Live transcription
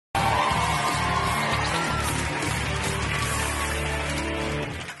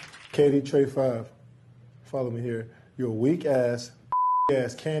Katie Trey 5, follow me here. You're a weak ass,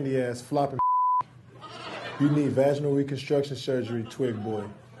 candy ass, flopping. You need vaginal reconstruction surgery, twig boy.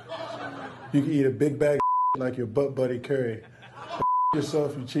 You can eat a big bag like your butt buddy Curry.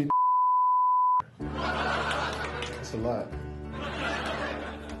 Yourself, you cheat. That's a lot.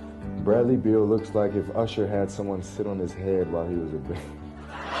 Bradley Beal looks like if Usher had someone sit on his head while he was a baby.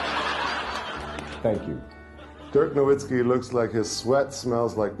 Thank you. Dirk Nowitzki looks like his sweat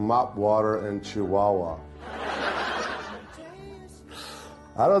smells like mop water and Chihuahua.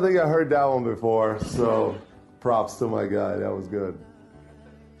 I don't think I heard that one before, so props to my guy. That was good.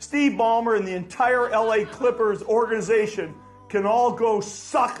 Steve Ballmer and the entire LA Clippers organization can all go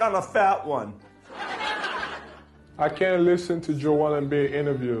suck on a fat one. I can't listen to Joel Embiid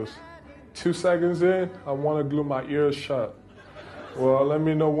interviews. 2 seconds in, I want to glue my ears shut. Well, let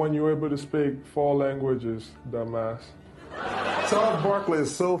me know when you're able to speak 4 languages, dumbass. Charles Barkley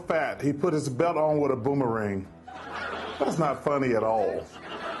is so fat, he put his belt on with a boomerang. That's not funny at all.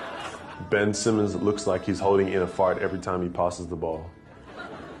 Ben Simmons looks like he's holding in a fart every time he passes the ball.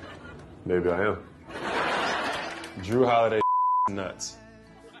 Maybe I am. Drew Holiday nuts.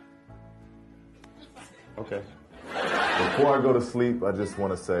 Okay. Before I go to sleep, I just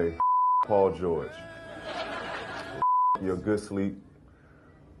want to say, Paul George. Your good sleep,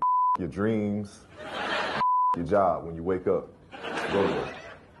 your dreams, your job when you wake up. Go to work.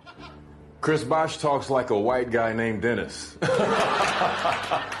 Chris Bosh talks like a white guy named Dennis.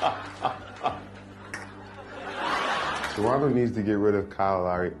 Toronto needs to get rid of Kyle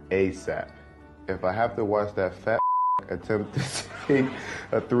Lowry ASAP. If I have to watch that fat attempt to take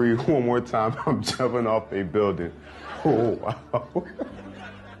a 3 one more time, I'm jumping off a building. Oh, wow.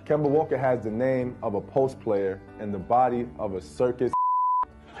 Kemba Walker has the name of a post player and the body of a circus.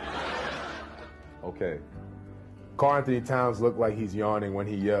 Okay. Karl Anthony Towns looked like he's yawning when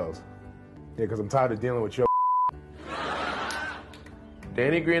he yells. Yeah, because I'm tired of dealing with your.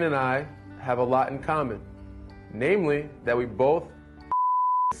 Danny Green and I have a lot in common. Namely, that we both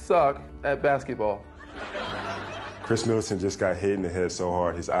suck at basketball. Chris Middleton just got hit in the head so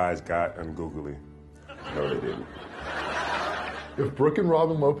hard his eyes got ungoogly. No, they didn't. If Brooke and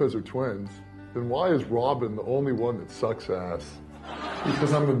Robin Lopez are twins, then why is Robin the only one that sucks ass?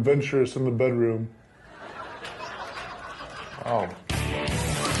 Because I'm adventurous in the bedroom. Oh.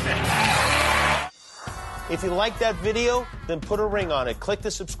 If you like that video, then put a ring on it. Click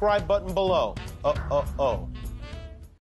the subscribe button below.